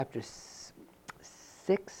chapter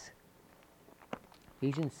 6,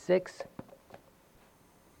 Ephesians 6.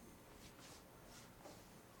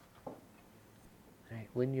 All right,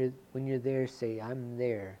 when you're there, say, I'm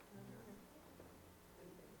there.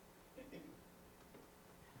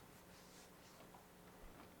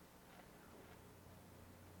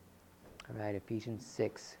 All right, Ephesians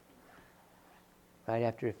 6. Right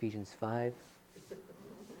after Ephesians 5.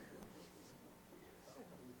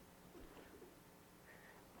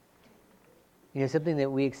 You know, something that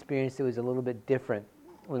we experienced that was a little bit different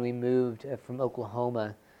when we moved from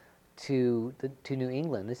Oklahoma to New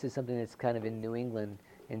England. This is something that's kind of in New England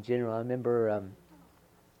in general. I remember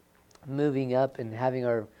moving up and having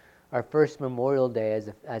our first Memorial Day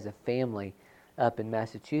as a family up in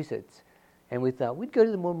Massachusetts. And we thought we'd go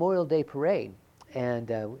to the Memorial Day parade. And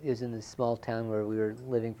it was in this small town where we were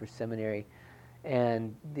living for seminary.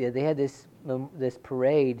 And they had this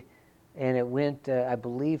parade, and it went, I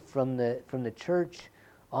believe, from the church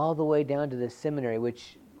all the way down to the seminary,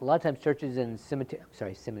 which a lot of times churches and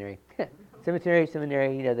seminary,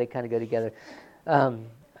 seminary, you know, they kind of go together. But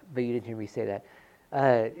you didn't hear me say that.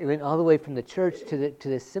 It went all the way from the church to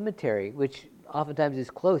the cemetery, which oftentimes is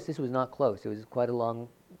close. This was not close. It was quite a long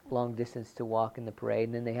distance to walk in the parade.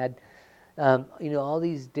 And then they had, all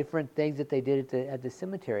these different things that they did at the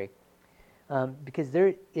cemetery. Because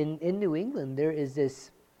there in New England there is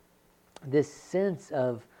this sense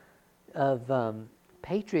of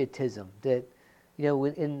patriotism that, you know,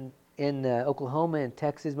 in Oklahoma and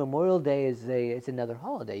Texas, Memorial Day it's another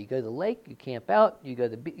holiday. You go to the lake, you camp out, you go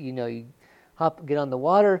to you get on the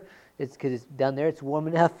water. It's because it's down there. It's warm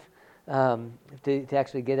enough to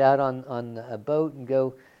actually get out on a boat and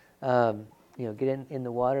go, get in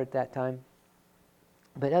the water at that time.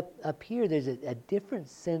 But up here, there's a different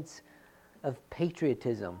sense of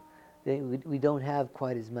patriotism that we don't have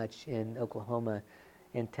quite as much in Oklahoma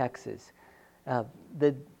and Texas.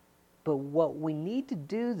 But what we need to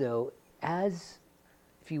do, though, as,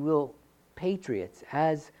 if you will, patriots,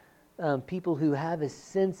 as people who have a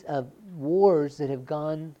sense of wars that have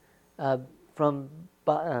gone from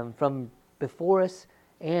before us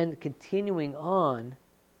and continuing on,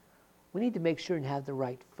 we need to make sure and have the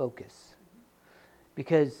right focus.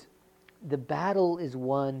 Because the battle is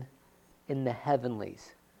won in the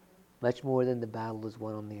heavenlies, much more than the battle is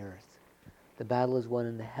won on the earth. The battle is won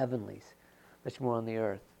in the heavenlies, much more on the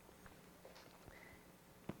earth.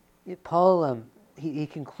 Paul, he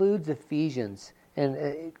concludes Ephesians,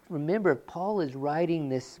 and remember, Paul is writing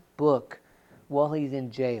this book while he's in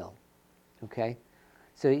jail, okay?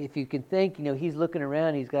 So if you can think, he's looking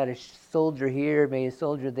around, he's got a soldier here, maybe a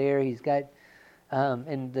soldier there, he's got,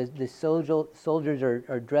 and the soldiers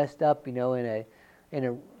are dressed up,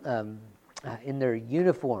 in their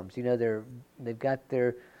uniforms. They've got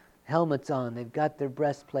their helmets on, they've got their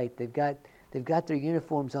breastplate, they've got their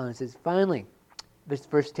uniforms on. It says, finally,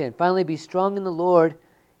 verse 10, finally be strong in the Lord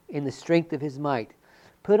in the strength of his might.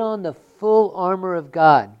 Put on the full armor of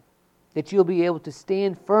God, that you'll be able to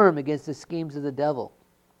stand firm against the schemes of the devil.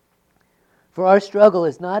 For our struggle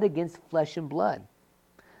is not against flesh and blood,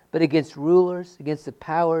 but against rulers, against the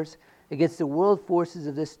powers, against the world forces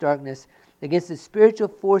of this darkness, against the spiritual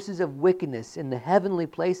forces of wickedness in the heavenly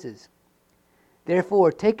places.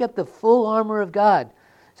 Therefore, take up the full armor of God,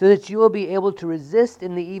 so that you will be able to resist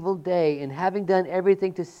in the evil day, and having done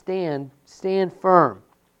everything to stand firm.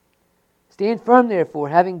 Stand firm, therefore,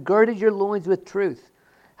 having girded your loins with truth,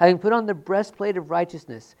 having put on the breastplate of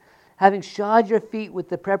righteousness, having shod your feet with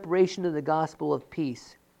the preparation of the gospel of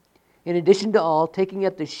peace. In addition to all, taking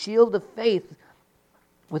up the shield of faith,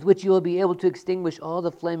 with which you will be able to extinguish all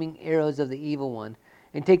the flaming arrows of the evil one,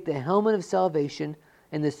 and take the helmet of salvation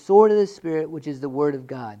and the sword of the Spirit, which is the word of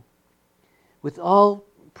God. With all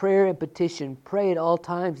prayer and petition, pray at all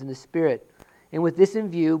times in the Spirit, and with this in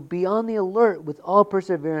view, be on the alert with all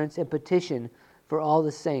perseverance and petition for all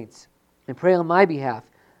the saints, and pray on my behalf,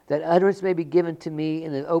 that utterance may be given to me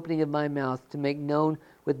in the opening of my mouth, to make known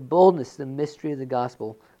with boldness the mystery of the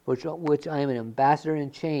gospel, which I am an ambassador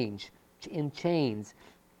in chains,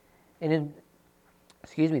 and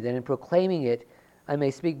that in proclaiming it, I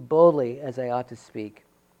may speak boldly as I ought to speak.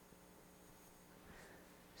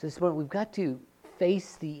 So this morning, we've got to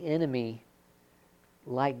face the enemy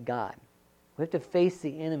like God. We have to face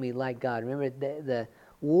the enemy like God. Remember, the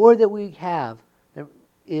war that we have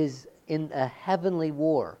is in a heavenly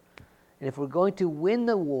war. And if we're going to win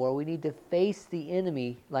the war, we need to face the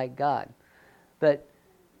enemy like God. But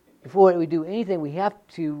before we do anything, we have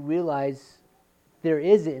to realize there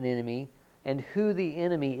is an enemy and who the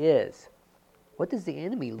enemy is. What does the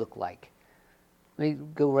enemy look like? Let me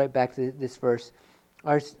go right back to this verse.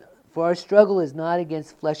 For our struggle is not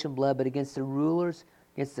against flesh and blood, but against the rulers,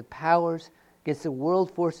 against the powers, against the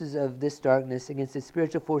world forces of this darkness, against the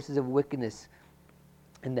spiritual forces of wickedness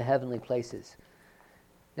in the heavenly places.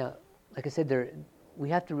 Now, like I said, we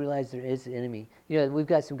have to realize there is an enemy. We've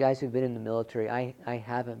got some guys who've been in the military. I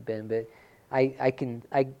haven't been, but I can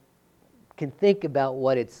think about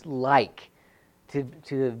what it's like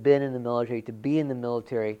to have been in the military, to be in the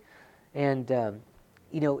military, and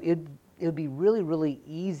it would be really, really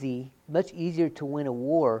easy, much easier to win a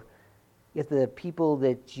war if the people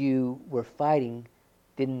that you were fighting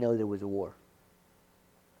didn't know there was a war.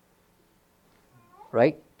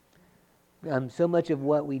 Right? So much of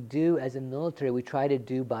what we do as a military, we try to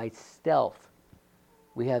do by stealth.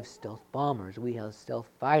 We have stealth bombers. We have stealth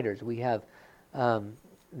fighters. We have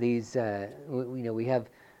we have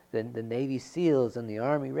the Navy SEALs and the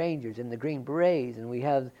Army Rangers and the Green Berets, and we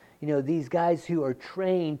have these guys who are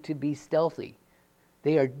trained to be stealthy.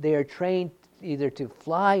 They are trained either to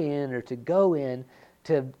fly in or to go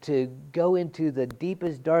go into the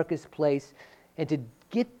deepest, darkest place, and to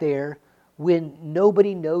get there when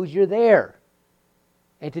nobody knows you're there,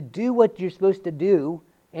 and to do what you're supposed to do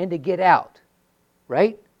and to get out.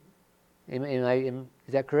 Right? Is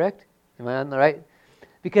that correct? Am I on the right?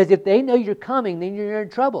 Because if they know you're coming, then you're in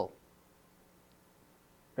trouble.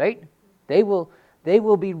 Right? They will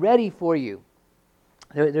be ready for you.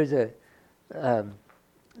 There's a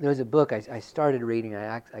book I started reading.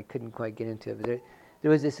 I couldn't quite get into it. But there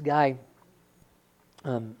was this guy,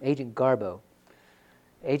 Agent Garbo.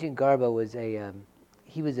 Agent Garbo was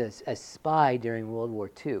he was a spy during World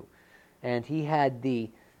War II, and he had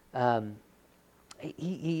he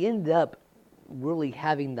ended up really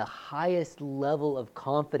having the highest level of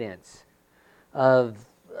confidence of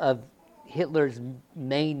Hitler's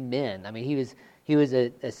main men. I mean, he was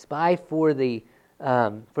a spy for the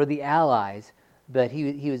Allies, but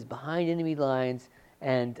he was behind enemy lines,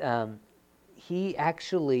 and he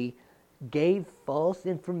actually gave false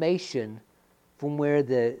information from where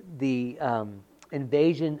the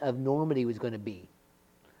invasion of Normandy was going to be.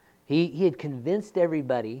 He had convinced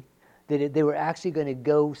everybody that they were actually going to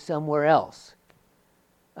go somewhere else.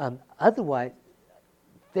 Otherwise,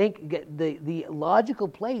 the logical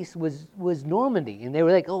place was Normandy, and they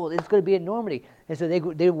were like, oh, it's going to be at Normandy, and so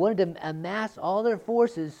they wanted to amass all their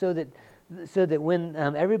forces so that when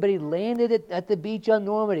everybody landed at the beach on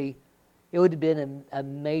Normandy, it would have been a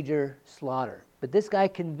major slaughter. But this guy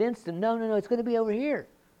convinced them, no, it's going to be over here.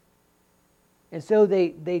 And so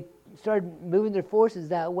they started moving their forces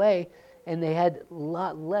that way, and they had a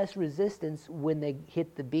lot less resistance when they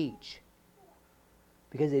hit the beach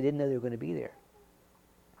because they didn't know they were going to be there.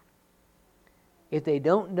 If they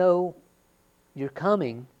don't know you're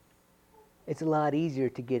coming, it's a lot easier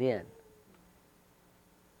to get in.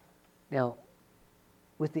 Now,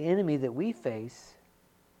 with the enemy that we face,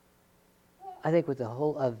 I think with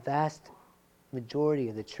a vast majority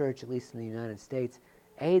of the church, at least in the United States,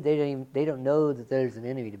 they don't know that there's an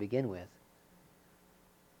enemy to begin with.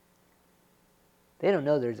 They don't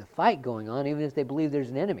know there's a fight going on, even if they believe there's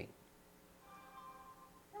an enemy.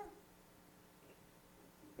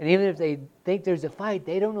 And even if they think there's a fight,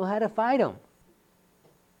 they don't know how to fight them.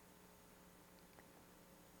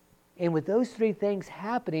 And with those three things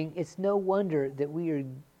happening, it's no wonder that we are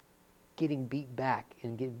getting beat back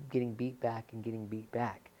and getting beat back and getting beat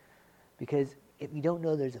back. Because if you don't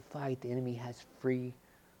know there's a fight, the enemy has free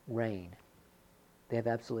reign. They have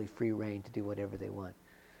absolutely free reign to do whatever they want.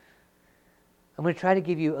 I'm going to try to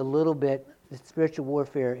give you a little bit. Spiritual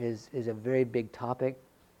warfare is a very big topic.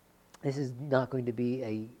 This is not going to be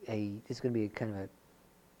it's going to be a kind of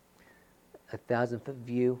a 1,000-foot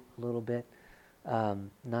view, a little bit.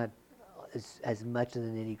 Not as much of the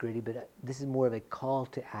nitty-gritty, but this is more of a call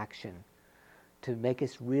to action to make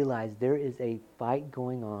us realize there is a fight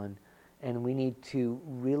going on, and we need to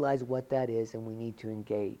realize what that is, and we need to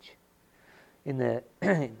engage.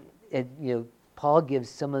 Paul gives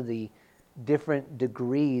some of the different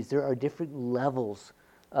degrees. There are different levels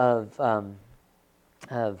of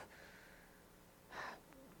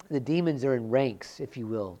the demons are in ranks, if you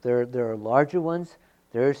will. There are larger ones,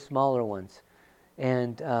 there are smaller ones,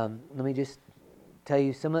 and let me just tell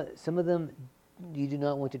you, some of them you do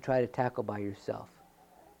not want to try to tackle by yourself.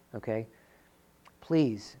 Okay?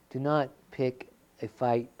 Please do not pick a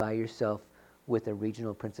fight by yourself with a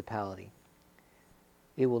regional principality.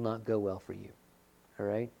 It will not go well for you. All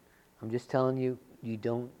right? I'm just telling you, you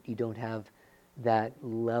don't have that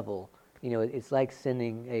level. It's like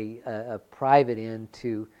sending a private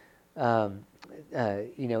into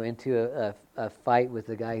into a fight with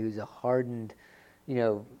a guy who's a hardened,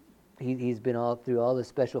 he's been all through all the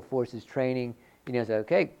special forces training. So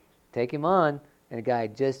okay, take him on, and a guy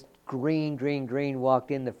just green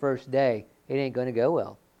walked in the first day, it ain't going to go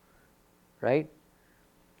well, right?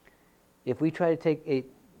 If we try to take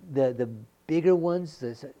the bigger ones,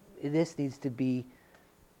 this needs to be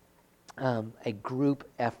a group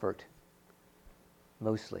effort,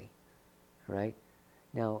 mostly, right?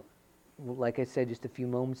 Now, like I said just a few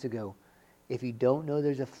moments ago, if you don't know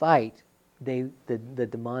there's a fight, the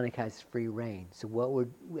demonic has free reign. So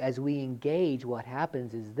as we engage, what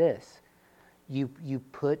happens is this: you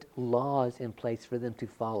put laws in place for them to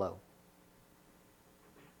follow.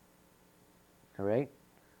 All right?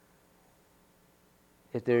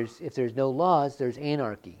 If there's no laws, there's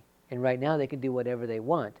anarchy. And right now they can do whatever they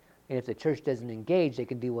want. And if the church doesn't engage, they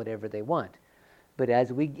can do whatever they want. But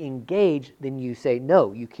as we engage, then you say,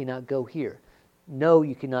 no, you cannot go here. No,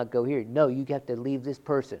 you cannot go here. No, you have to leave this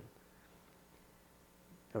person.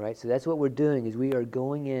 All right, so that's what we're doing, is we are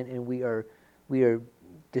going in and we are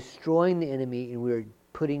destroying the enemy, and we are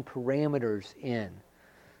putting parameters in.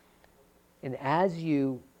 And as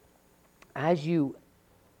you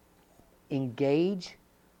engage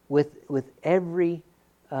with every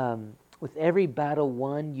battle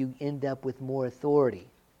won, you end up with more authority,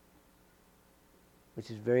 which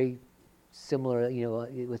is very similar,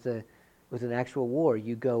 with an actual war.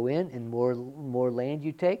 You go in, and more land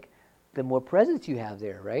you take, the more presence you have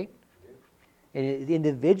there, right? And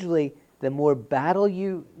individually, the more battle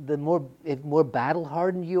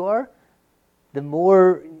hardened you are, the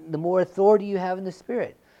more authority you have in the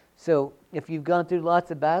Spirit. So if you've gone through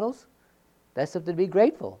lots of battles, that's something to be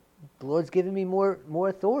grateful. The Lord's given me more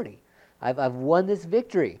authority. I've won this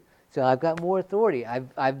victory, so I've got more authority.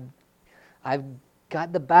 I've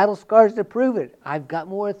got the battle scars to prove it. I've got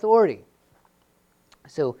more authority.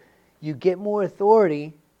 So you get more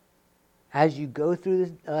authority as you go through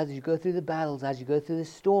the battles, as you go through the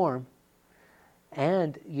storm,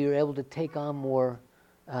 and you're able to take on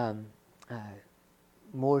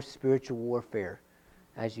more spiritual warfare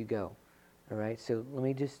as you go. All right. So let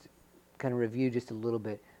me just kind of review just a little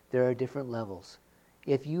bit. There are different levels.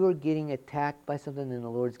 If you are getting attacked by something, then the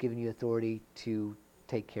Lord's given you authority to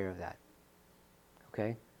take care of that.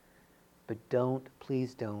 Okay? But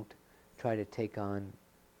please don't try to take on,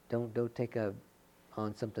 don't take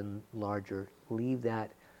on something larger. Leave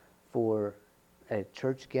that for a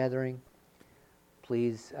church gathering.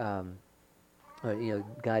 Please,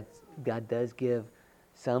 God does give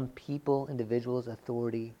some people, individuals,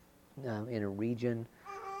 authority in a region.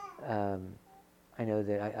 I know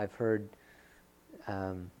that I've heard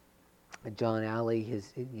John Alley.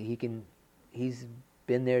 He's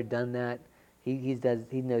been there, done that. He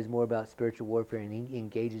knows more about spiritual warfare, and he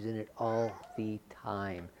engages in it all the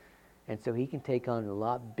time. And so he can take on a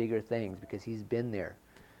lot bigger things because he's been there.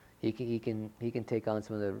 He can take on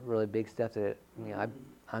some of the really big stuff that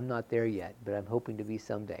I'm not there yet, but I'm hoping to be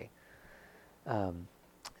someday.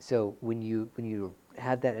 So when you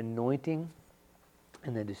have that anointing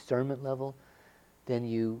and the discernment level, then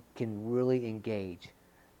you can really engage.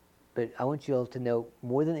 But I want you all to know,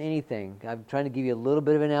 more than anything, I'm trying to give you a little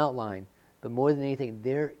bit of an outline, but more than anything,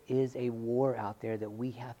 there is a war out there that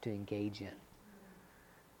we have to engage in.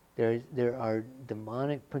 There are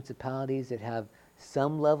demonic principalities that have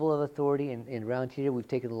some level of authority, and around here we've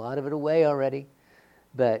taken a lot of it away already,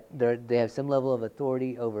 but they have some level of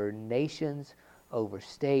authority over nations, over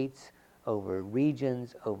states, over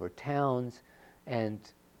regions, over towns, and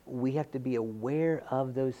we have to be aware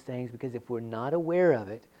of those things, because if we're not aware of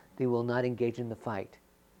it, they will not engage in the fight.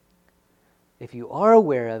 If you are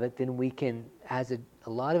aware of it, then we can, a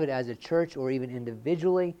lot of it as a church or even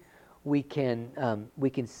individually, we can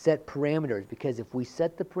set parameters, because if we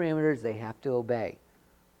set the parameters, they have to obey.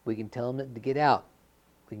 We can tell them to get out.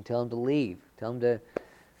 We can tell them to leave. Tell them to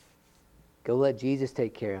go let Jesus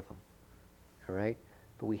take care of them. All right?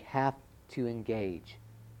 But we have to engage.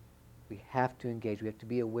 We have to engage. We have to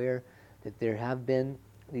be aware that there have been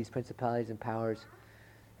these principalities and powers.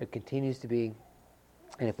 There continues to be.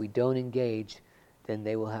 And if we don't engage, then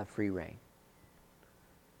they will have free reign.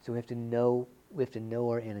 So we have to know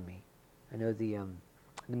our enemy. I know the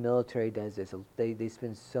military does this. They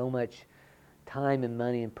spend so much time and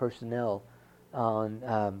money and personnel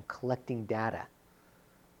on collecting data.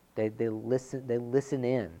 They listen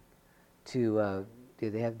in to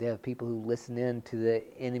they have people who listen in to the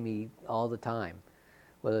enemy all the time,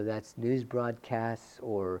 whether that's news broadcasts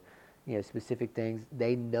or specific things.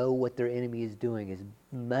 They know what their enemy is doing as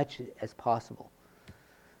much as possible.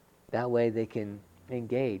 That way they can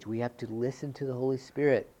engage. We have to listen to the Holy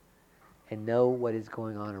Spirit and know what is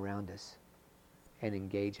going on around us and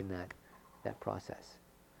engage in that process.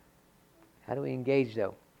 How do we engage,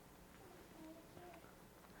 though?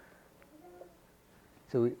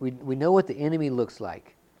 So we know what the enemy looks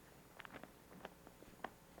like.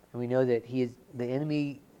 And we know that the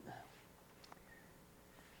enemy, I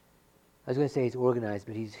was going to say he's organized,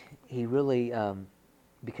 but he really,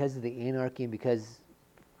 because of the anarchy and because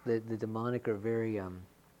the demonic are very,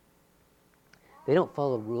 they don't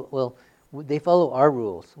follow rules. Well, they follow our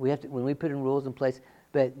rules. We have to, when we put in rules in place,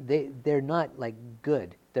 but they're not like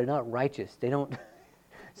good. They're not righteous. They don't,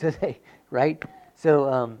 right?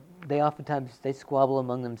 So they oftentimes, they squabble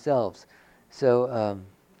among themselves. So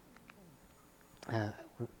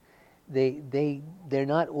they're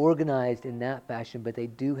not organized in that fashion, but they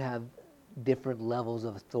do have different levels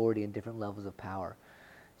of authority and different levels of power.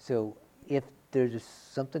 So if there's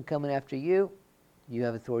something coming after you, you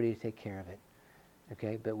have authority to take care of it.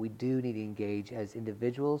 Okay, but we do need to engage as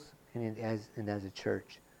individuals and as a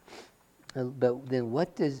church. But then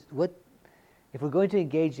if we're going to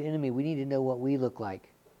engage the enemy, we need to know what we look like,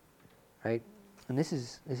 right? And this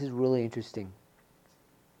is really interesting.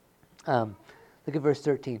 Look at verse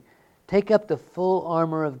 13. Take up the full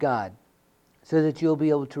armor of God, so that you'll be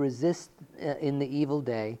able to resist in the evil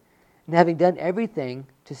day, and having done everything,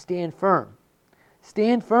 to stand firm.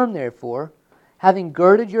 Stand firm, therefore, having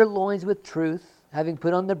girded your loins with truth, having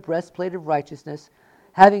put on the breastplate of righteousness,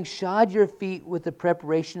 having shod your feet with the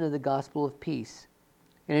preparation of the gospel of peace.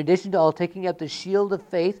 In addition to all, taking up the shield of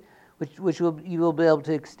faith, you will be able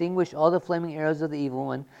to extinguish all the flaming arrows of the evil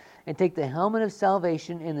one, and take the helmet of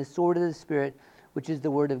salvation and the sword of the Spirit, which is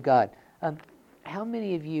the word of God. How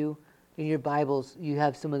many of you, in your Bibles, you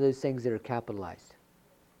have some of those things that are capitalized?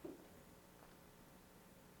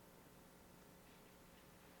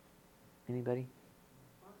 Anybody?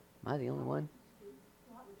 Am I the only one?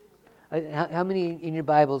 How many in your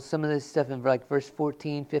Bibles, some of this stuff in like verse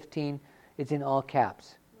 14, 15, it's in all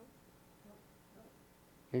caps?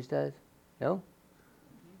 Yours does? No?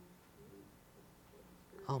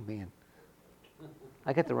 Oh, man.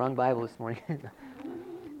 I got the wrong Bible this morning.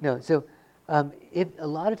 No, so if a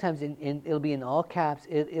lot of times it'll be in all caps,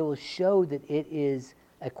 it will show that it is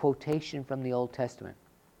a quotation from the Old Testament.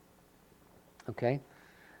 Okay?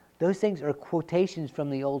 Those things are quotations from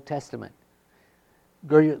the Old Testament.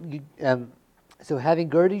 So having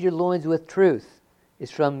girded your loins with truth is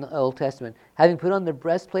from the Old Testament. Having put on the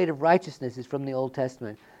breastplate of righteousness is from the Old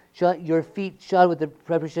Testament. Your feet shod with the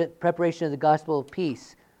preparation of the gospel of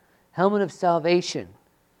peace. Helmet of salvation.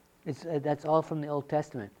 That's all from the Old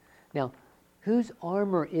Testament. Now, whose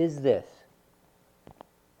armor is this?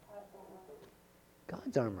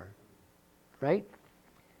 God's armor. Right?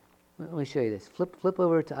 Let me show you this. Flip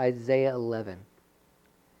over to Isaiah 11.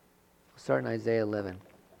 We'll start in Isaiah 11.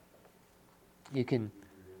 You can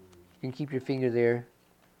keep your finger there.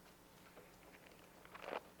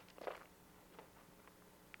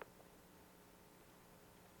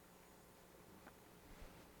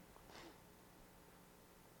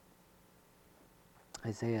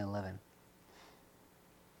 Isaiah 11.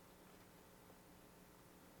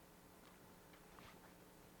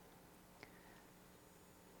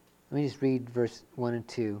 Let me just read verse 1 and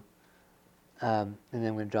 2, and then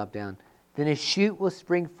I'm going to drop down. Then a shoot will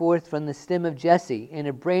spring forth from the stem of Jesse, and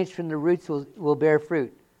a branch from the roots will bear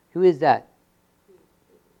fruit. Who is that?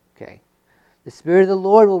 Okay. The Spirit of the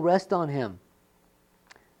Lord will rest on him.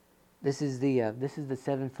 This is the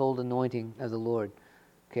sevenfold anointing of the Lord.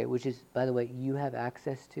 Okay, which is, by the way, you have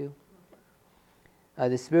access to.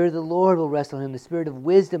 The Spirit of the Lord will rest on him, the Spirit of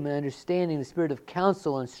wisdom and understanding, the Spirit of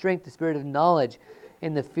counsel and strength, the Spirit of knowledge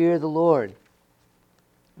and the fear of the Lord.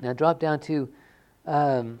 Now drop down to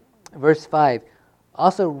verse 5.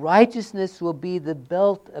 Also righteousness will be the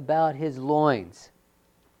belt about his loins.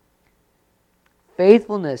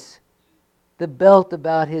 Faithfulness, the belt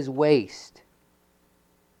about his waist.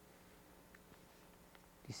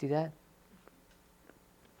 Do you see that?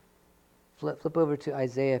 Flip over to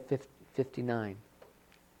Isaiah 59.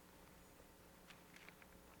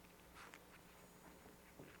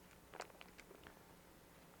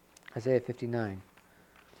 Isaiah 59.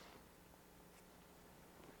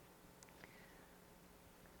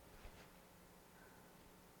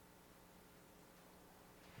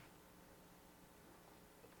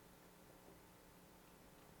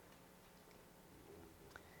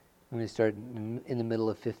 I'm going to start in the middle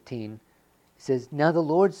of 15. It says, Now the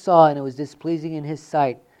Lord saw, and it was displeasing in his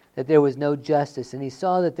sight, that there was no justice. And he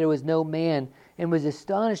saw that there was no man, and was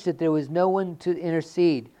astonished that there was no one to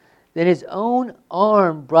intercede. Then his own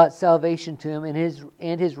arm brought salvation to him,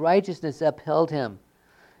 and his righteousness upheld him.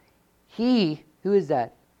 He, who is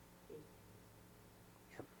that?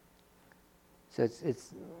 So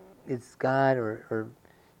it's God, or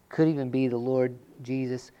could even be the Lord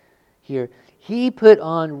Jesus. here. He put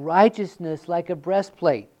on righteousness like a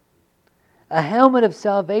breastplate, a helmet of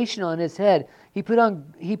salvation on his head. He put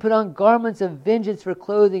on garments of vengeance for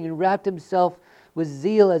clothing and wrapped himself with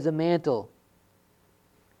zeal as a mantle.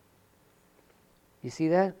 You see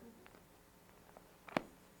that?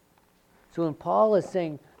 So when Paul is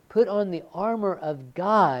saying, put on the armor of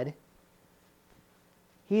God,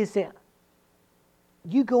 he is saying,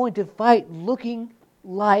 you go into fight looking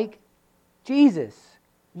like Jesus,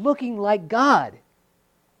 looking like God.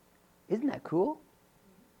 Isn't that cool?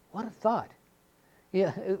 What a thought.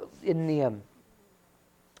 Yeah, in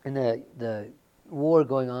the war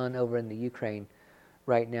going on over in the Ukraine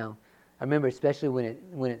right now, I remember especially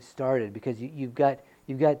when it started, because you've got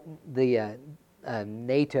the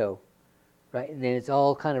NATO, right, and then it's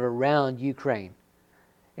all kind of around Ukraine,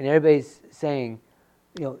 and everybody's saying,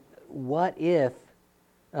 what if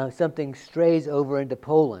something strays over into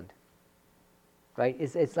Poland, right?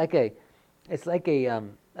 It's like a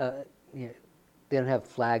they don't have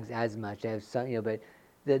flags as much. They have some, but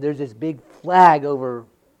there's this big flag over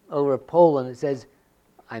Poland that says,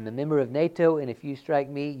 I'm a member of NATO, and if you strike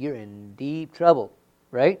me, you're in deep trouble,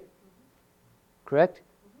 right? Correct?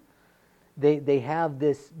 They have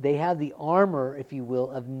the armor, if you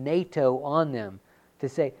will, of NATO on them to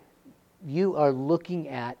say, you are looking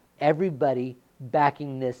at everybody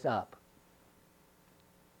backing this up.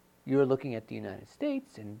 You're looking at the United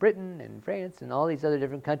States and Britain and France and all these other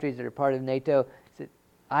different countries that are part of NATO. So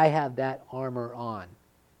I have that armor on.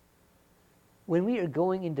 When we are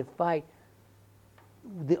going into fight,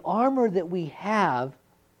 the armor that we have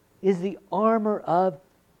is the armor of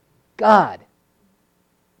God.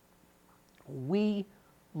 We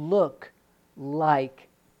look like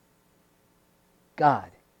God.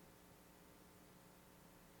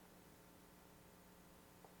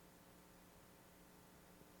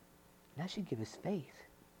 That should give us faith.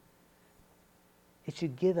 It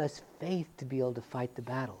should give us faith to be able to fight the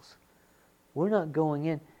battles. We're not going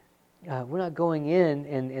in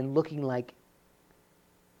and looking like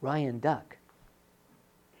Ryan Duck.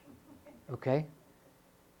 Okay?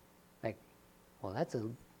 Like, well, that's a,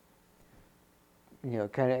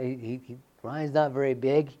 kind of, Ryan's not very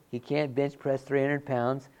big. He can't bench press 300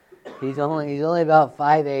 pounds. He's only about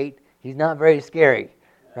 5'8". He's not very scary,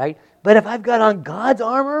 right? But if I've got on God's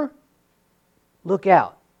armor, look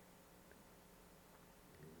out.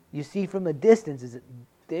 You see from a distance,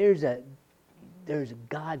 there's a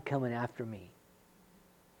God coming after me.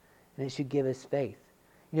 And it should give us faith.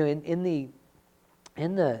 In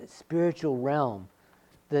the spiritual realm,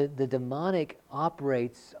 the demonic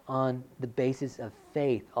operates on the basis of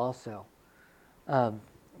faith also.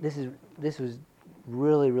 This was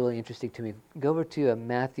really, really interesting to me. Go over to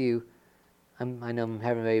Matthew. I know I'm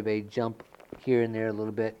having everybody jump here and there a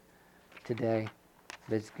little bit today,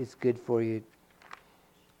 but it's good for you.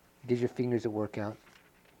 Gives your fingers a workout.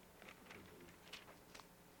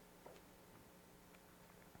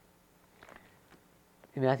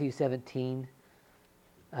 In Matthew 17,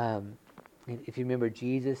 if you remember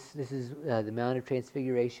Jesus, this is the Mount of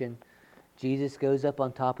Transfiguration. Jesus goes up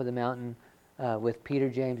on top of the mountain with Peter,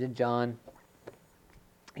 James, and John.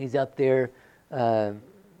 He's up there.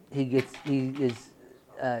 He gets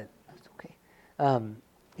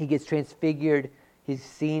transfigured. He's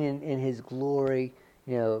seen in his glory.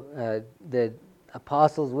 The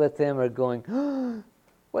apostles with him are going, oh,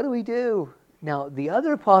 what do we do? Now, the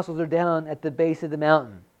other apostles are down at the base of the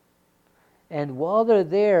mountain. And while they're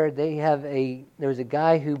there, there's a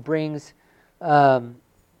guy who brings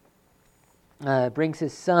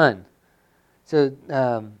his son. So,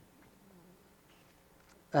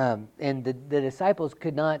 and the disciples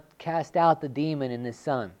could not cast out the demon in his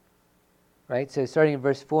son. Right? So starting in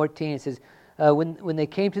verse 14, it says, when they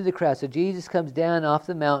came to the crowd, so Jesus comes down off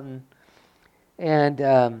the mountain, and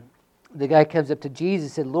the guy comes up to Jesus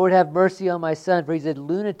and said, Lord, have mercy on my son, for he's a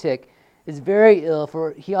lunatic, is very ill,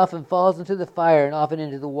 for he often falls into the fire and often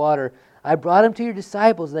into the water. I brought him to your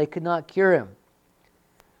disciples, and they could not cure him.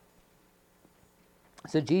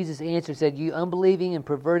 So Jesus answered, said, you unbelieving and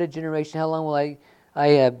perverted generation, how long will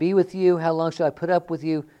I be with you? How long shall I put up with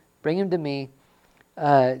you? Bring him to me.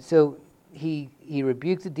 So he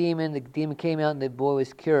rebuked the demon came out, and the boy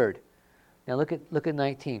was cured. Now look at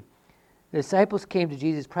 19. The disciples came to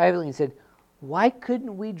Jesus privately and said, why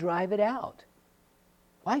couldn't we drive it out?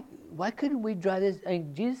 Why couldn't we drive this? I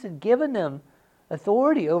mean, Jesus had given them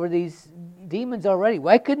authority over these demons already.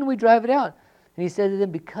 Why couldn't we drive it out? And he said to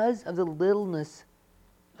them, because of the littleness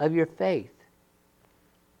of your faith.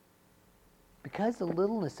 Because of the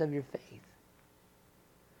littleness of your faith.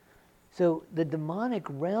 So the demonic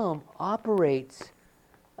realm operates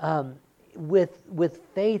with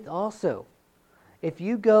faith also. If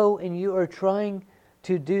you go and you are trying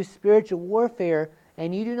to do spiritual warfare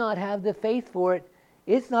and you do not have the faith for it,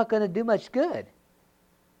 it's not going to do much good.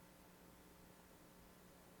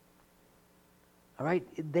 All right?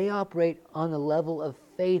 They operate on the level of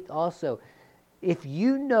faith also. If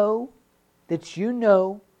you know that you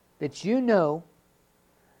know that you know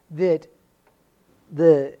that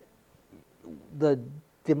the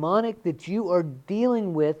demonic that you are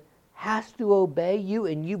dealing with has to obey you,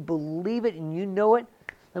 and you believe it and you know it,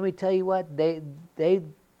 let me tell you what, they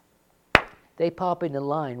pop into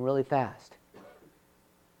line really fast.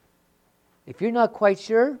 If you're not quite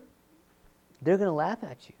sure, they're going to laugh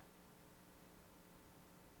at you.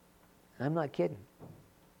 I'm not kidding.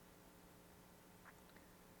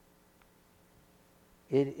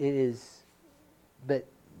 It is, but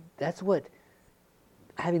that's what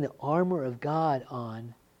having the armor of God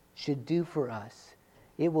on should do for us.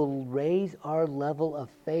 It will raise our level of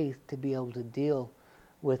faith to be able to deal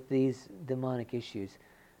with these demonic issues.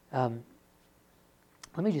 Let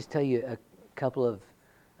me just tell you a couple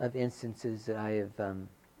of instances that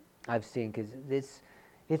I've seen, because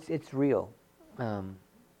it's real.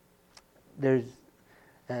 There's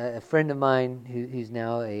a friend of mine who's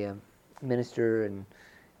now a minister, and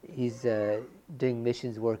he's doing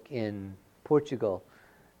missions work in Portugal.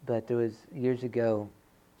 But there was years ago,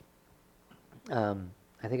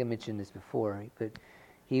 I think I mentioned this before, but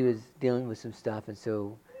he was dealing with some stuff, and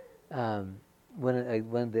so one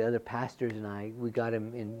of the other pastors and we got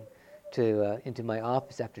him into my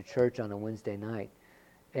office after church on a Wednesday night,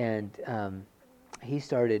 and he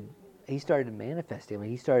started manifesting.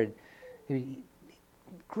 I mean,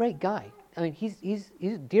 great guy. I mean, he's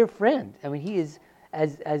a dear friend. I mean, he is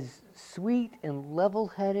as sweet and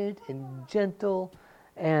level-headed and gentle,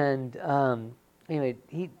 and anyway,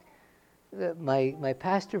 my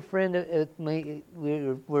pastor friend,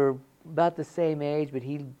 we're about the same age, but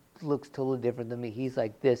he looks totally different than me. He's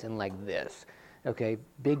like this and like this. Okay,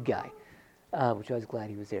 big guy, which I was glad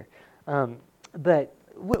he was there. But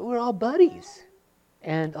we're all buddies,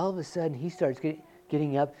 and all of a sudden he starts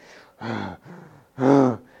getting up,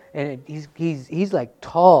 and he's like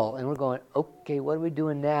tall, and we're going, okay, what are we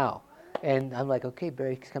doing now? And I'm like, okay,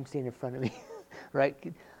 Barry, come stand in front of me, right?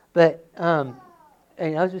 But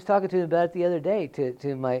and I was just talking to him about it the other day,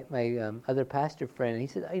 to my other pastor friend, and he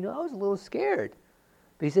said, I was a little scared.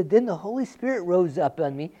 But he said, then the Holy Spirit rose up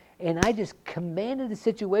on me, and I just commanded the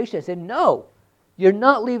situation. I said, no, you're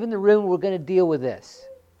not leaving the room. We're going to deal with this.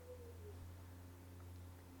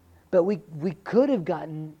 But we could have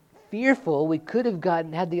gotten fearful. We could have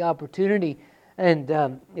had the opportunity, and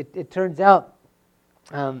it turns out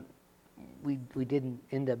we didn't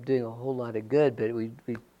end up doing a whole lot of good, but we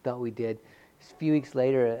thought we did. A few weeks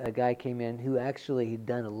later, a guy came in who actually had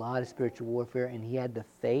done a lot of spiritual warfare, and he had the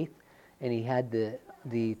faith, and he had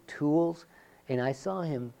the tools, and I saw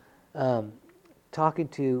him talking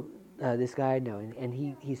to this guy I know, and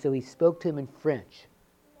he spoke to him in French.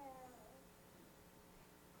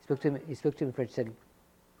 He spoke to him in French. Said,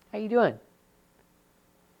 "How you doing?"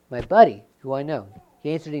 My buddy, who I know,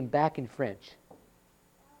 he answered him back in French.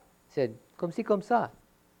 He said, "Comme ci, comme ça."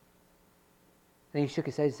 And he shook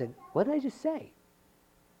his head and said, "What did I just say?"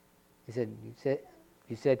 He said,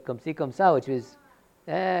 "You said comme ci, comme ça," which was,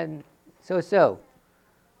 so.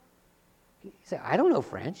 He said, "I don't know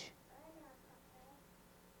French."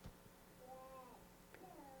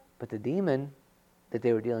 But the demon that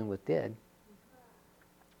they were dealing with did.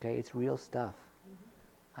 Okay, it's real stuff.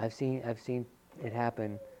 I've seen it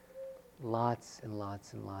happen lots and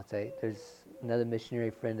lots and lots. There's another missionary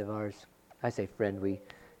friend of ours. I say friend, we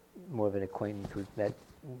more of an acquaintance. We've met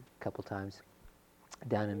a couple times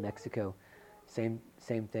down in Mexico. Same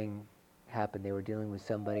thing happened. They were dealing with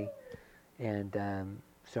somebody and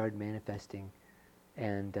started manifesting.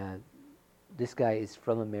 And this guy is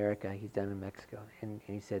from America. He's down in Mexico. And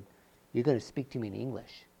he said, "You're going to speak to me in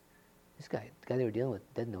English." The guy they were dealing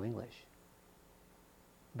with, doesn't know English.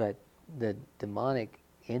 But the demonic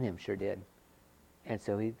in him sure did. And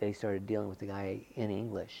so they started dealing with the guy in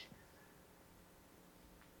English.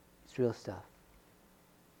 It's real stuff.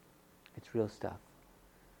 It's real stuff.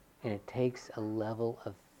 And it takes a level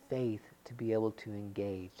of faith to be able to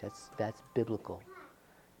engage. That's biblical.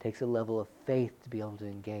 It takes a level of faith to be able to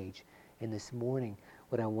engage. And this morning,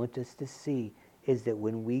 what I want us to see is that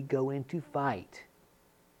when we go into fight,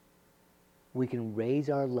 we can raise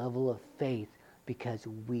our level of faith because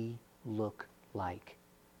we look like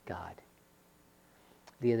God.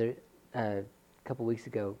 The other couple weeks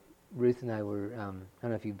ago, Ruth and I were, I don't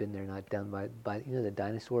know if you've been there or not, down by the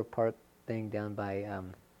dinosaur park thing down by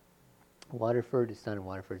Waterford. It's not in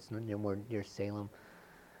Waterford. It's near more near Salem.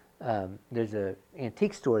 There's an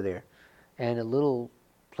antique store there, and a little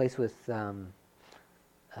place with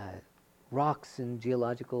rocks and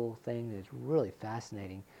geological things. It's really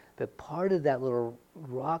fascinating. But part of that little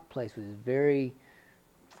rock place was very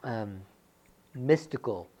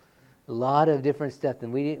mystical. A lot of different stuff,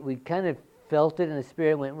 and we kind of felt it in the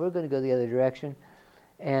spirit. Went, we're going to go the other direction,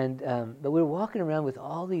 and but we were walking around with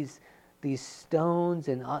all these stones,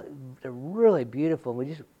 and they're really beautiful. And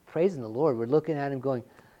we're just praising the Lord. We're looking at Him, going,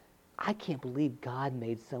 I can't believe God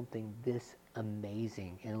made something this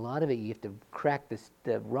amazing. And a lot of it, you have to crack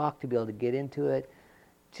the rock to be able to get into it.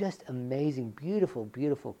 Just amazing, beautiful,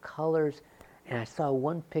 beautiful colors. And I saw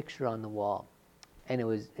one picture on the wall, and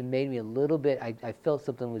it made me a little bit. I felt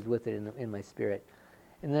something was with it in my spirit.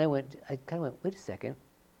 And then I kind of went, wait a second.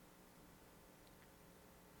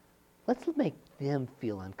 Let's make them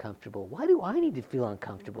feel uncomfortable. Why do I need to feel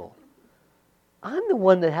uncomfortable? I'm the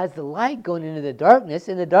one that has the light going into the darkness,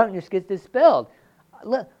 and the darkness gets dispelled.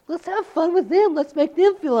 Let's have fun with them. Let's make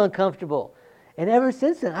them feel uncomfortable. And ever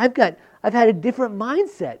since then, I've had a different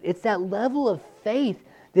mindset. It's that level of faith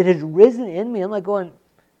that has risen in me. I'm like going,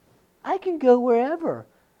 I can go wherever,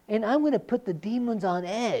 and I'm going to put the demons on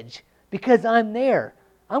edge because I'm there.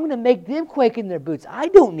 I'm going to make them quake in their boots. I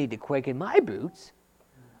don't need to quake in my boots.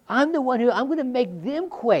 I'm the one I'm going to make them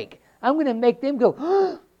quake. I'm going to make them go,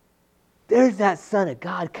 oh, there's that Son of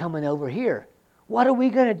God coming over here. What are we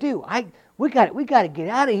going to do? We got to get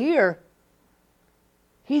out of here.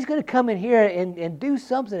 He's going to come in here and do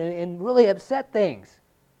something and really upset things.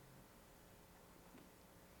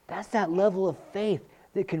 That's that level of faith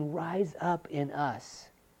that can rise up in us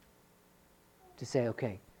to say,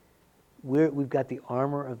 okay, we've got the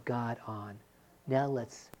armor of God on. Now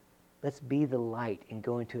let's be the light and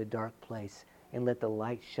go into a dark place and let the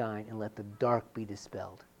light shine and let the dark be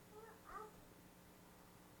dispelled.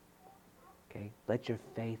 Okay, let your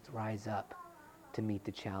faith rise up to meet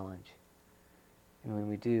the challenge. And when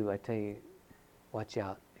we do, I tell you, watch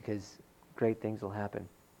out, because great things will happen.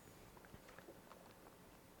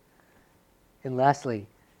 And lastly,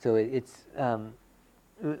 so it's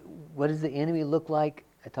what does the enemy look like?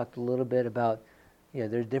 I talked a little bit about,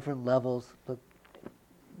 there's different levels. Look,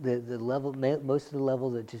 the level, most of the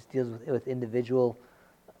levels that just deals with individual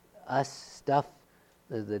us stuff,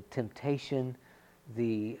 the temptation,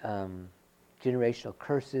 the generational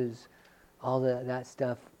curses, all that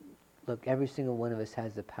stuff. Look, every single one of us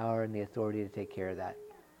has the power and the authority to take care of that.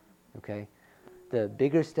 Okay? The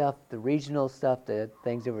bigger stuff, the regional stuff, the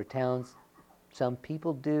things over towns, some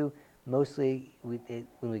people do. Mostly, when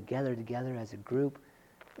we gather together as a group,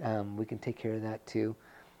 we can take care of that too.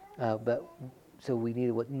 But so we need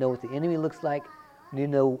to know what the enemy looks like. We need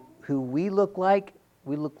to know who we look like.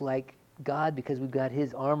 We look like God because we've got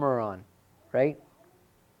His armor on, right?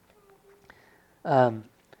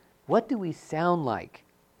 What do we sound like?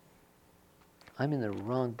 I'm in the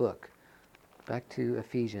wrong book. Back to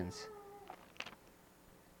Ephesians.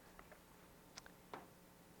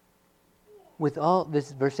 With all, this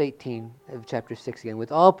is verse 18 of chapter 6 again.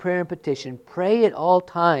 With all prayer and petition, pray at all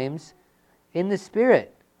times in the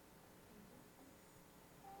Spirit.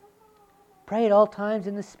 Pray at all times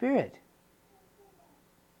in the Spirit.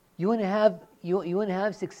 You want to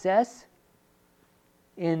have success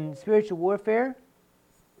in spiritual warfare?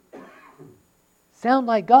 Sound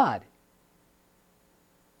like God.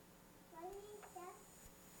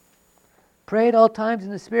 Pray at all times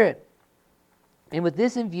in the Spirit. And with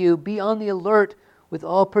this in view, be on the alert with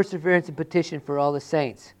all perseverance and petition for all the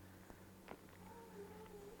saints.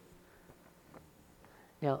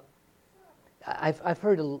 Now, I've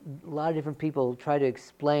heard a lot of different people try to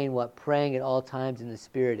explain what praying at all times in the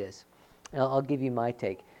Spirit is. And I'll give you my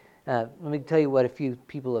take. Let me tell you what a few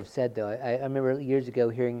people have said, though. I remember years ago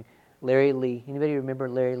hearing Larry Lee. Anybody remember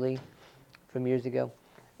Larry Lee from years ago?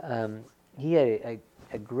 He had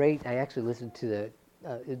a great... I actually listened to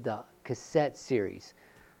the cassette series.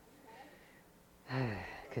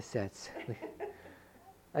 Cassettes.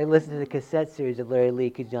 I listened to the cassette series of Larry Lee,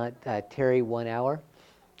 Could Not Tarry 1 Hour.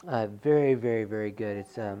 Very, very, very good.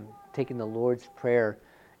 It's taking the Lord's Prayer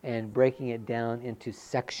and breaking it down into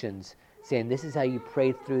sections, saying this is how you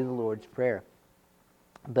pray through the Lord's Prayer.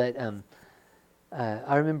 But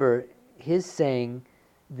I remember his saying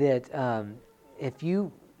that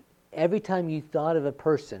every time you thought of a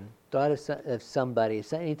person, thought of somebody,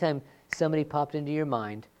 anytime somebody popped into your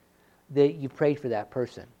mind, that you prayed for that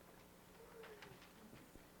person.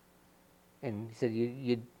 And he said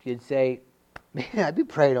you'd say, man, I'd be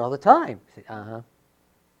praying all the time. I said, uh-huh.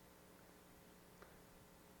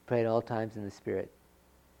 Pray at all times in the Spirit.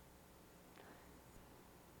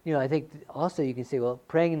 I think also you can say, well,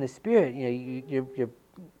 praying in the Spirit,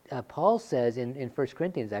 Paul says in 1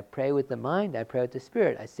 Corinthians, I pray with the mind, I pray with the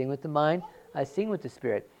Spirit. I sing with the mind, I sing with the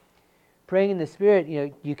Spirit. Praying in the Spirit,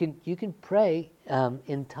 you can pray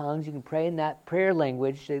in tongues, you can pray in that prayer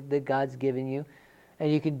language that God's given you,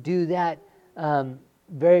 and you can do that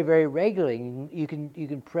very, very regularly. You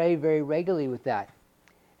can pray very regularly with that,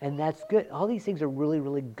 and that's good. All these things are really,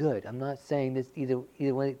 really good. I'm not saying this either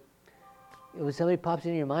way. When somebody pops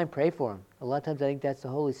into your mind, pray for them. A lot of times I think that's the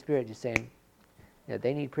Holy Spirit just saying,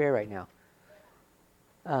 they need prayer right now.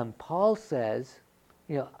 Paul says,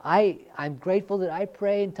 I'm grateful that I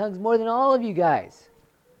pray in tongues more than all of you guys.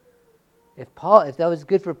 If that was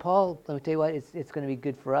good for Paul, let me tell you what, it's going to be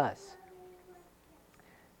good for us.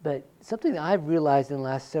 But something that I've realized in the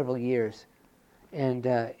last several years, and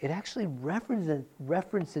it actually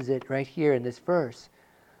references it right here in this verse.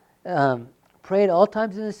 Pray at all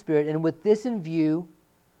times in the Spirit, and with this in view,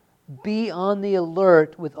 be on the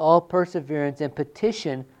alert with all perseverance and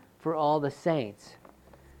petition for all the saints.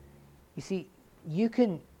 You see, you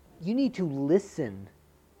need to listen.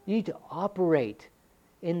 You need to operate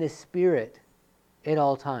in the Spirit at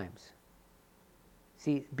all times.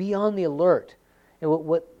 See, be on the alert. And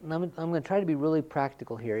I'm going to try to be really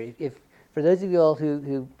practical here. If for those of you all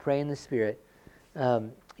who pray in the Spirit,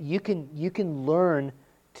 you can learn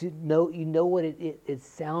to know what it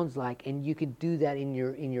sounds like, and you can do that in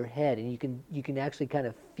your head, and you can actually kind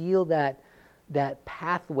of feel that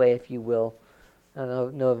pathway, if you will. I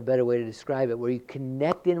don't know of a better way to describe it, where you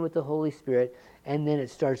connect in with the Holy Spirit, and then it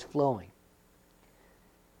starts flowing.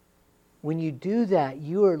 When you do that,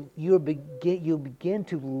 you'll begin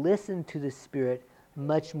to listen to the Spirit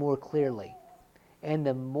much more clearly, and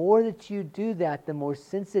the more that you do that, the more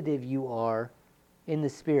sensitive you are in the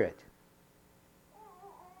Spirit.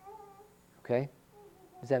 Okay?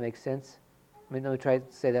 Does that make sense? Let me try to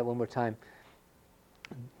say that one more time.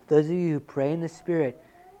 Those of you who pray in the Spirit,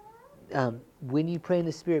 when you pray in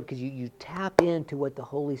the Spirit, because you tap into what the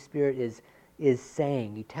Holy Spirit is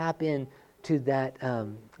saying, you tap into that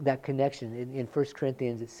connection. In 1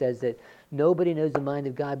 Corinthians, it says that nobody knows the mind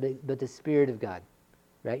of God but the Spirit of God,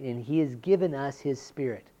 right? And He has given us His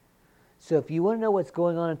Spirit. So if you want to know what's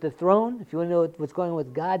going on at the throne, if you want to know what's going on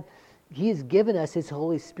with God, He has given us His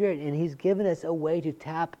Holy Spirit, and He's given us a way to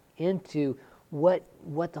tap into what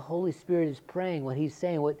the Holy Spirit is praying, what He's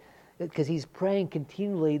saying, because He's praying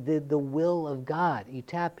continually the will of God. You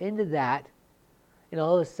tap into that, and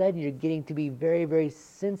all of a sudden you're getting to be very, very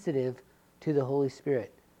sensitive to the Holy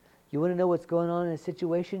Spirit. You want to know what's going on in a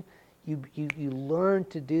situation? You learn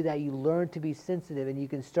to do that. You learn to be sensitive, and you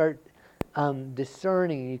can start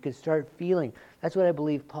discerning, and you can start feeling. That's what I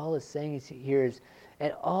believe Paul is saying here is,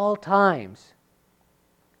 at all times,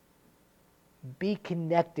 be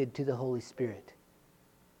connected to the Holy Spirit.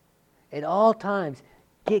 At all times,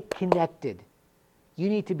 get connected. You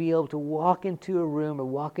need to be able to walk into a room or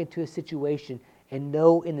walk into a situation and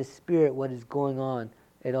know in the Spirit what is going on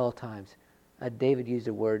at all times. David used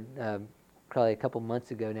a word probably a couple months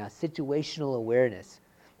ago now, situational awareness.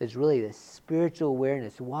 There's really this spiritual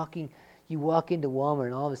awareness. You walk into Walmart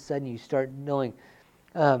and all of a sudden you start knowing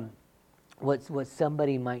what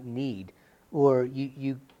somebody might need, or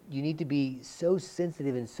you need to be so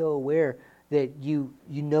sensitive and so aware that you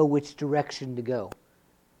know which direction to go.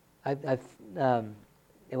 It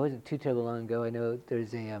wasn't too terribly long ago. I know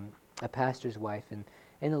there's a pastor's wife, and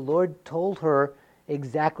the Lord told her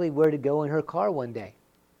exactly where to go in her car one day.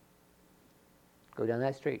 Go down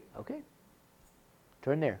that street. Okay.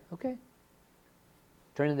 Turn there. Okay.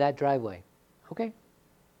 Turn in that driveway. Okay.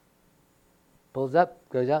 Pulls up,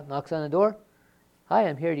 goes out, knocks on the door. Hi,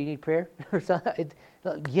 I'm here. Do you need prayer?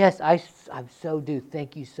 Yes, I so do.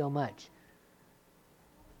 Thank you so much.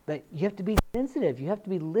 But you have to be sensitive. You have to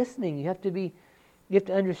be listening. You have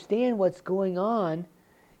to understand what's going on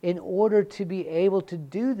in order to be able to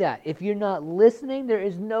do that. If you're not listening, there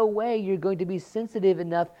is no way you're going to be sensitive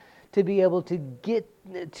enough to be able to get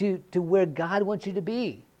to where God wants you to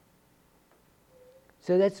be.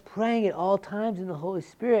 So that's praying at all times in the Holy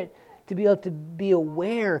Spirit, to be able to be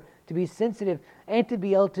aware, to be sensitive, and to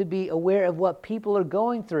be able to be aware of what people are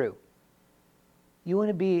going through. You want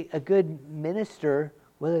to be a good minister,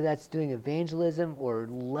 whether that's doing evangelism or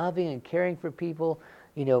loving and caring for people,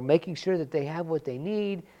 making sure that they have what they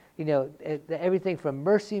need, everything from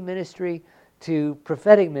mercy ministry to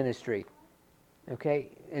prophetic ministry, okay,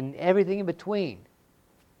 and everything in between.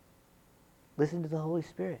 Listen to the Holy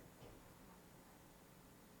Spirit.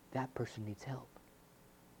 That person needs help.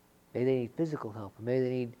 Maybe they need physical help, or maybe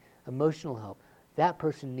they need emotional help. That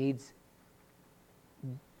person needs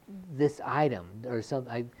this item or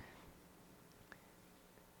something.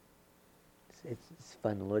 it's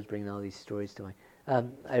fun. The Lord's bringing all these stories to mind.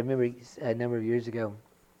 I remember a number of years ago,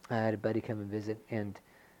 I had a buddy come and visit, and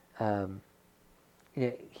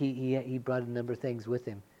he brought a number of things with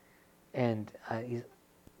him, and he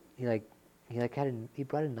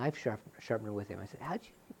brought a knife sharpener with him. I said,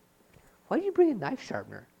 why did you bring a knife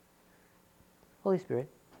sharpener? Holy Spirit,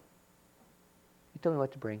 you told me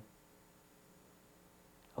what to bring.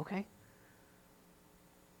 Okay.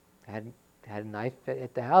 I had a knife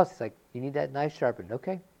at the house. It's like, you need that knife sharpened.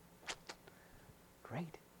 Okay.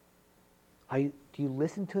 Great. Do you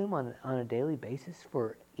listen to him on a daily basis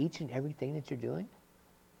for each and everything that you're doing?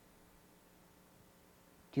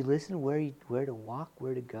 Do you listen where to walk,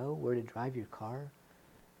 where to go, where to drive your car?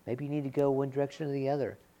 Maybe you need to go one direction or the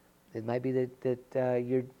other. It might be that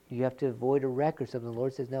you have to avoid a wreck or something. The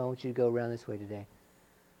Lord says, no, I want you to go around this way today.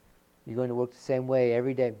 You're going to work the same way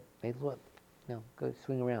every day. Hey, look, no, go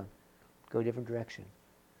swing around. Go a different direction.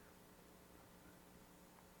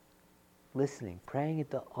 Listening, praying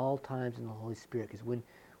at all times in the Holy Spirit. Because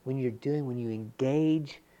when you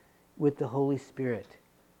engage with the Holy Spirit,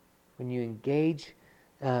 when you engage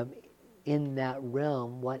in that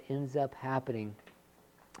realm, what ends up happening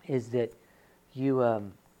is that you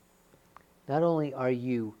not only are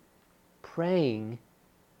you praying,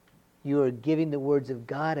 you are giving the words of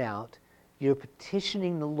God out, you're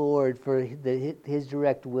petitioning the Lord for His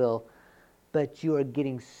direct will, but you are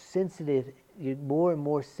getting sensitive, you're more and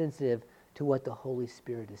more sensitive to what the Holy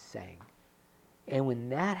Spirit is saying. And when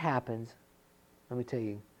that happens, let me tell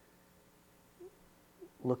you,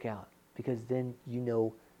 look out, because then you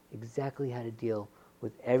know exactly how to deal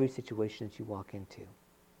with every situation that you walk into.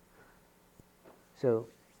 So,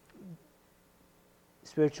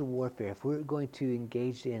 spiritual warfare, if we're going to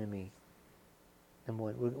engage the enemy, number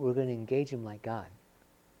one, we're going to engage him like God.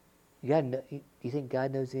 You think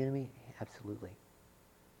God knows the enemy? Absolutely.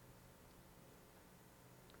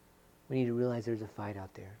 We need to realize there's a fight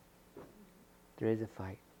out there. There is a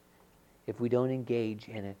fight. If we don't engage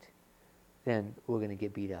in it, then we're going to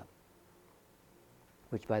get beat up.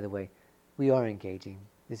 Which, by the way, we are engaging.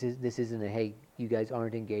 This isn't a, hey, you guys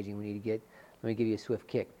aren't engaging, let me give you a swift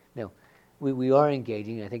kick. No, we are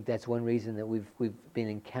engaging. I think that's one reason that we've been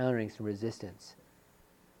encountering some resistance.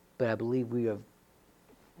 But I believe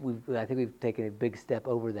I think we've taken a big step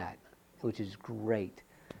over that, which is great.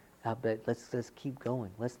 But let's keep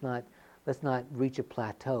going. Let's not reach a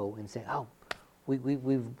plateau and say, oh,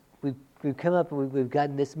 we've come up and we've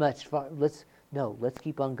gotten this much far. Let's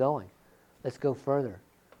keep on going. Let's go further,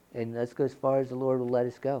 and let's go as far as the Lord will let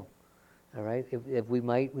us go. All right. If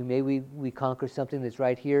we conquer something that's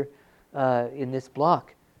right here in this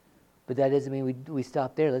block, but that doesn't mean we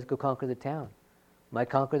stop there. Let's go conquer the town. Might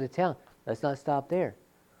conquer the town. Let's not stop there.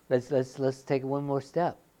 Let's take one more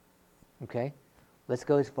step. Okay. Let's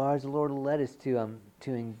go as far as the Lord will let us to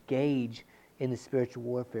engage in the spiritual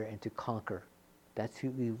warfare and to conquer. That's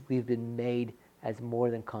who we've been made as more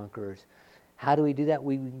than conquerors. How do we do that?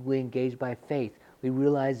 We engage by faith. We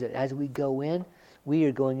realize that as we go in, we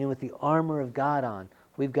are going in with the armor of God on.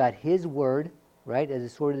 We've got His Word, right, as a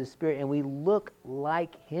sword of the Spirit, and we look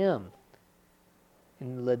like Him.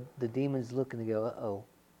 And the demons look and they go, uh-oh,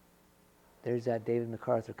 there's that David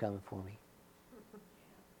MacArthur coming for me.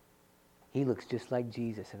 He looks just like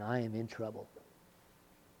Jesus, and I am in trouble.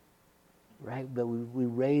 Right? But we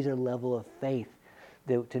raise our level of faith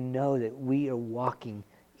to know that we are walking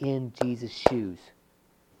in Jesus' shoes.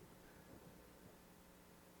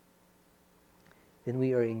 Then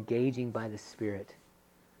we are engaging by the Spirit.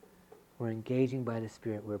 We're engaging by the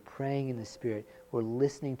Spirit. We're praying in the Spirit. We're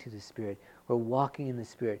listening to the Spirit. We're walking in the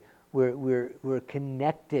Spirit. We're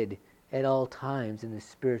connected at all times in the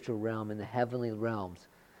spiritual realm, in the heavenly realms.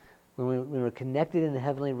 When we're connected in the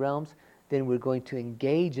heavenly realms, then we're going to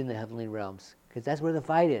engage in the heavenly realms, because that's where the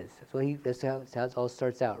fight is. That's how it all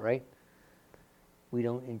starts out, right? We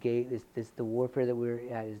don't engage. The warfare that we're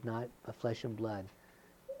at is not a flesh and blood,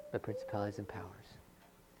 but principalities and powers.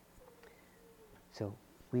 So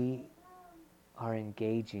we are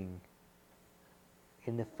engaging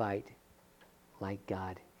in the fight like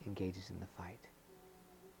God engages in the fight.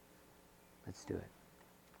 Let's do it.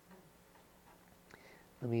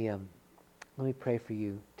 Let me pray for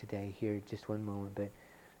you today here, just one moment. But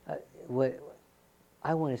what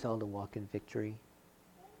I want us all to walk in victory.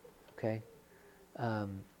 Okay.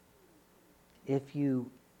 If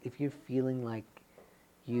you're feeling like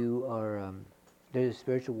you are there's a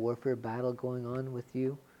spiritual warfare battle going on with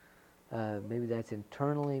you, maybe that's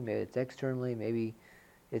internally, maybe it's externally, maybe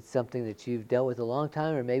it's something that you've dealt with a long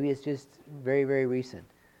time, or maybe it's just very, very recent.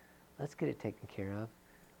 Let's get it taken care of.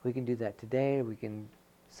 We can do that today, or we can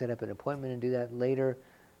set up an appointment and do that later.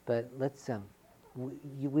 But let's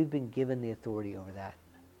we've been given the authority over that.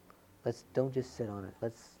 Don't just sit on it.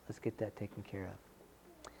 Let's get that taken care of.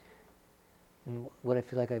 And what I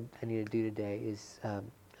feel like I need to do today is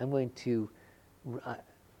I'm going to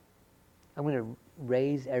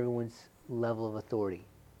raise everyone's level of authority.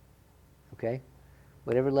 Okay?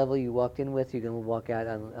 Whatever level you walked in with, you're going to walk out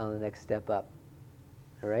on the next step up.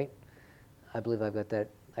 All right? I believe I've got that.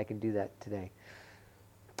 I can do that today.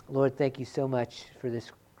 Lord, thank you so much for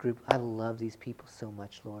this group. I love these people so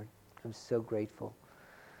much, Lord. I'm so grateful.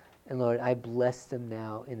 And Lord, I bless them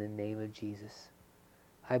now in the name of Jesus.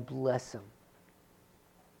 I bless them.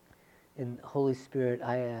 And Holy Spirit,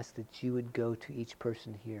 I ask that you would go to each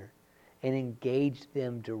person here and engage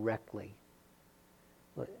them directly.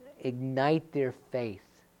 Ignite their faith.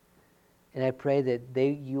 And I pray that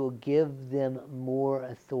you will give them more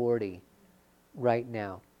authority right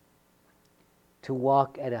now to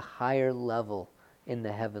walk at a higher level in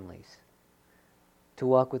the heavenlies, to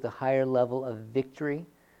walk with a higher level of victory,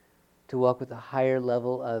 to walk with a higher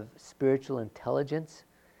level of spiritual intelligence,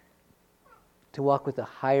 to walk with a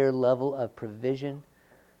higher level of provision,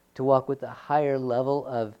 to walk with a higher level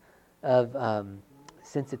of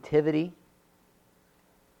sensitivity.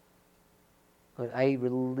 Lord, I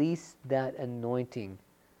release that anointing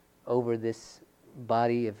over this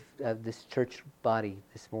body of this church body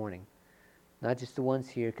this morning. Not just the ones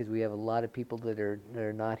here, because we have a lot of people that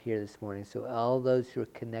are not here this morning. So all those who are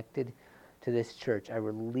connected to this church, I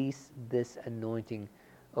release this anointing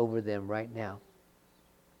over them right now.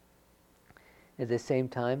 At the same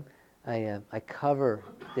time, I cover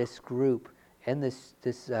this group and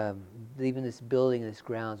even this building and this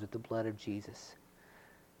grounds with the blood of Jesus.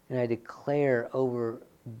 And I declare over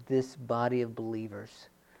this body of believers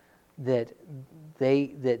that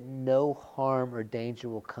no harm or danger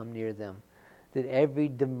will come near them. That every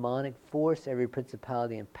demonic force, every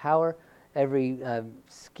principality and power, every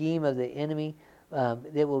scheme of the enemy,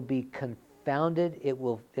 it will be confounded. It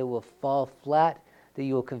will fall flat. That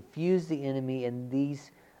you will confuse the enemy, and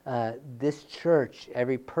this church,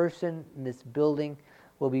 every person in this building,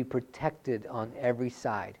 will be protected on every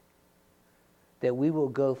side. That we will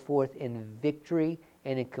go forth in victory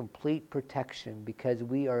and in complete protection because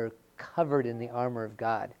we are covered in the armor of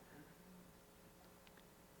God.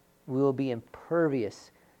 We will be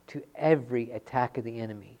impervious to every attack of the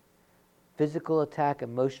enemy. Physical attack,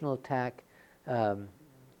 emotional attack,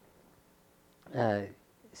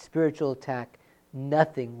 spiritual attack.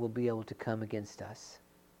 Nothing will be able to come against us.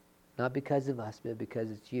 Not because of us, but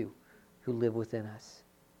because it's you who live within us.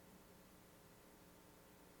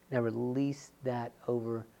 Now release that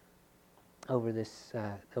over this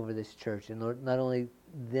church. And Lord, not only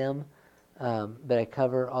them, but I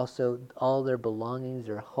cover also all their belongings,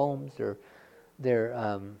 their homes, their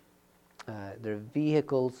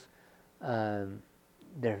vehicles,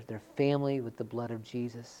 their family with the blood of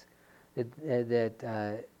Jesus.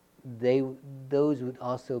 Those would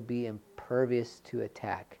also be impervious to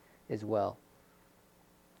attack as well.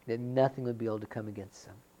 That nothing would be able to come against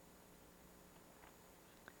them.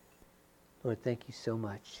 Lord, thank you so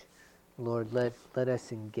much. Lord, let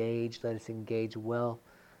us engage. Let us engage well.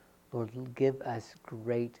 Lord, give us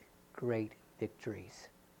great, great victories.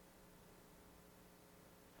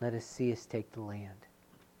 Let us see us take the land.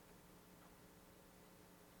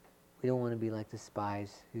 We don't want to be like the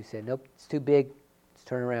spies who said, nope, it's too big. Let's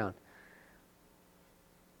turn around.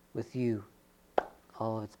 With you,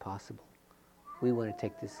 all of it's possible. We want to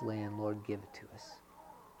take this land. Lord, give it to us.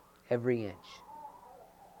 Every inch.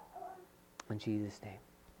 In Jesus' name.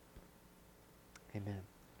 Amen.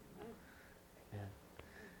 Amen.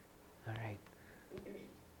 All right.